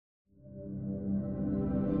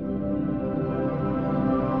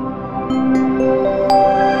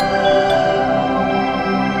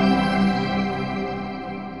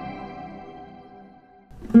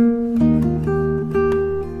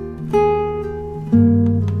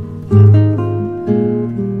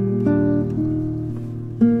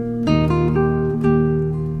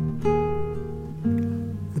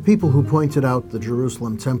who pointed out the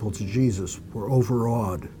Jerusalem temple to Jesus were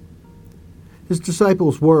overawed. His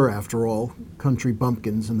disciples were, after all, country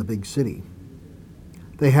bumpkins in the big city.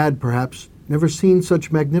 They had, perhaps, never seen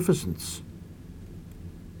such magnificence.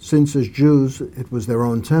 Since, as Jews, it was their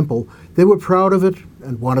own temple, they were proud of it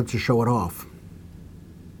and wanted to show it off.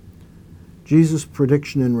 Jesus'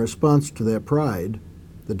 prediction in response to their pride,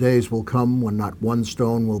 "The days will come when not one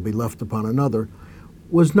stone will be left upon another,"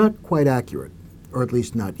 was not quite accurate, or at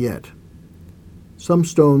least not yet. Some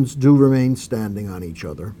stones do remain standing on each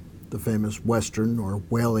other, the famous Western or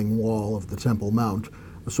Wailing Wall of the Temple Mount,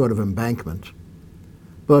 a sort of embankment.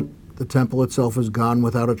 But the temple itself is gone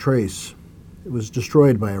without a trace. It was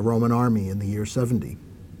destroyed by a Roman army in the year 70.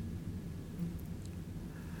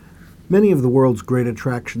 Many of the world's great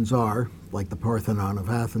attractions are, like the Parthenon of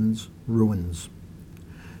Athens, ruins.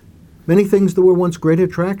 Many things that were once great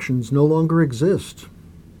attractions no longer exist.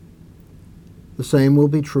 The same will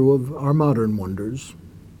be true of our modern wonders.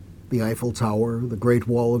 The Eiffel Tower, the Great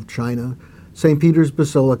Wall of China, St. Peter's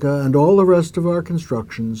Basilica, and all the rest of our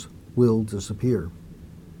constructions will disappear.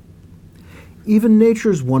 Even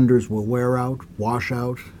nature's wonders will wear out, wash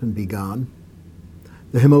out, and be gone.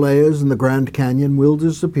 The Himalayas and the Grand Canyon will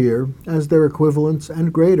disappear, as their equivalents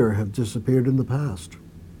and greater have disappeared in the past.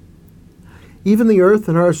 Even the Earth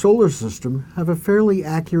and our solar system have a fairly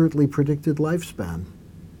accurately predicted lifespan.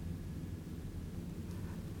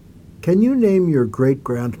 Can you name your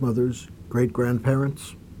great-grandmother's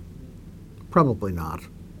great-grandparents? Probably not.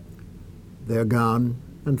 They're gone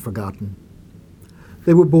and forgotten.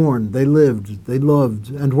 They were born, they lived, they loved,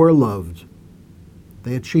 and were loved.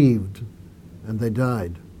 They achieved, and they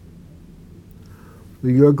died. Will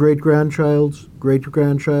your great-grandchild's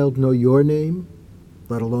great-grandchild know your name,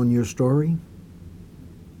 let alone your story?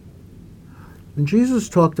 When Jesus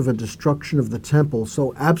talked of a destruction of the temple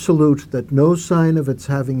so absolute that no sign of its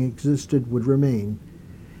having existed would remain,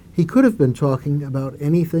 he could have been talking about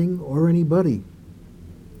anything or anybody.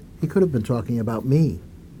 He could have been talking about me.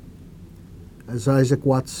 As Isaac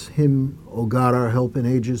Watts' hymn, "O God, Our Help in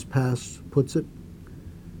Ages Past," puts it,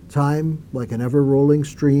 time, like an ever-rolling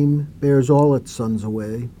stream, bears all its sons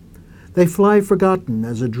away. They fly forgotten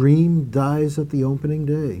as a dream dies at the opening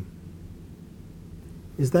day.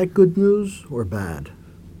 Is that good news or bad?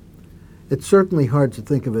 It's certainly hard to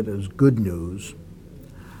think of it as good news.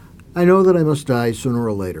 I know that I must die sooner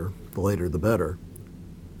or later, the later the better.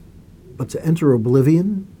 But to enter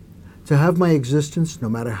oblivion, to have my existence, no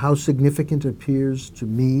matter how significant it appears to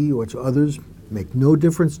me or to others, make no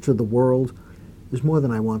difference to the world, is more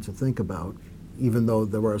than I want to think about, even though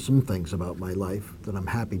there are some things about my life that I'm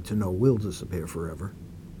happy to know will disappear forever.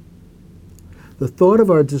 The thought of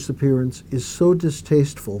our disappearance is so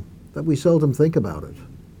distasteful that we seldom think about it.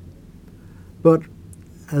 But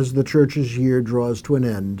as the Church's year draws to an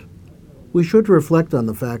end, we should reflect on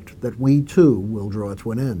the fact that we too will draw to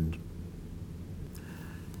an end.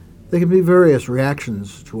 There can be various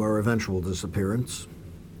reactions to our eventual disappearance.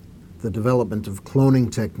 The development of cloning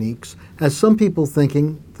techniques has some people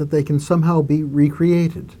thinking that they can somehow be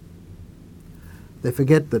recreated. They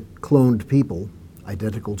forget that cloned people,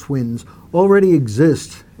 identical twins, already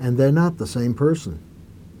exist and they're not the same person.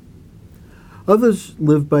 Others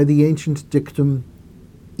live by the ancient dictum,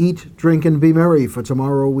 "Eat, drink, and be merry, for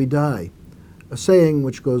tomorrow we die," a saying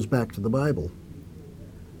which goes back to the Bible.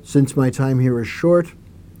 Since my time here is short,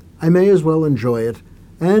 I may as well enjoy it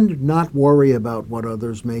and not worry about what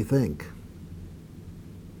others may think.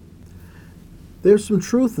 There's some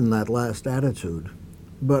truth in that last attitude,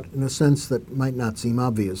 but in a sense that might not seem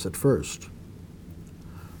obvious at first.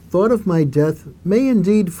 Thought of my death may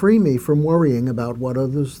indeed free me from worrying about what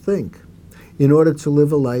others think, in order to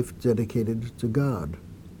live a life dedicated to God.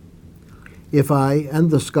 If I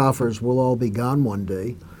and the scoffers will all be gone one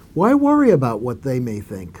day, why worry about what they may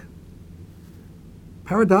think?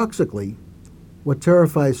 Paradoxically, what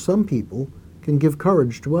terrifies some people can give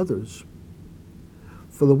courage to others.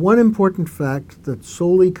 For the one important fact that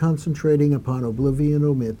solely concentrating upon oblivion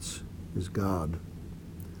omits is God.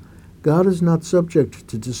 God is not subject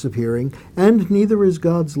to disappearing, and neither is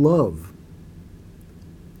God's love.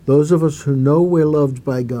 Those of us who know we're loved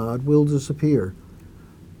by God will disappear,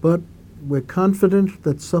 but we're confident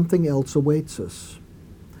that something else awaits us.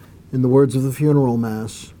 In the words of the funeral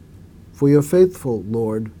mass, "For your faithful,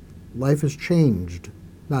 Lord, life is changed,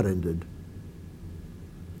 not ended."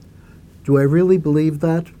 Do I really believe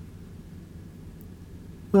that?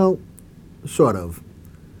 Well, sort of.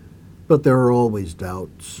 But there are always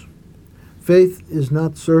doubts. Faith is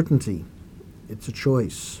not certainty. It's a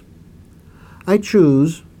choice. I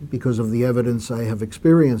choose, because of the evidence I have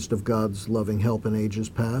experienced of God's loving help in ages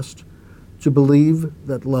past, to believe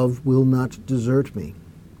that love will not desert me.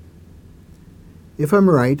 If I'm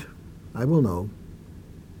right, I will know.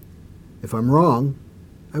 If I'm wrong,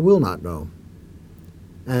 I will not know.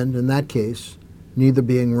 And in that case, neither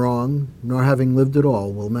being wrong nor having lived at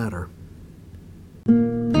all will matter.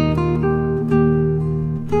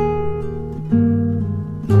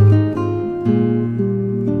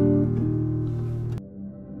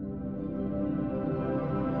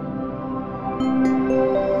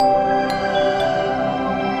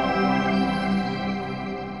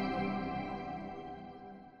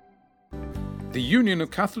 The Union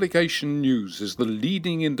of Catholic Asian News is the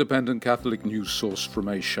leading independent Catholic news source from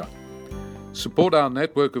Asia. Support our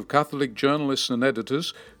network of Catholic journalists and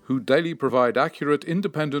editors who daily provide accurate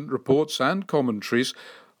independent reports and commentaries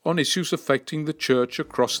on issues affecting the Church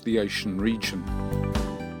across the Asian region.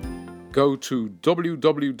 Go to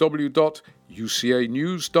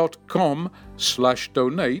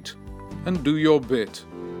www.ucanews.com/donate and do your bit.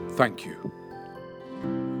 Thank you.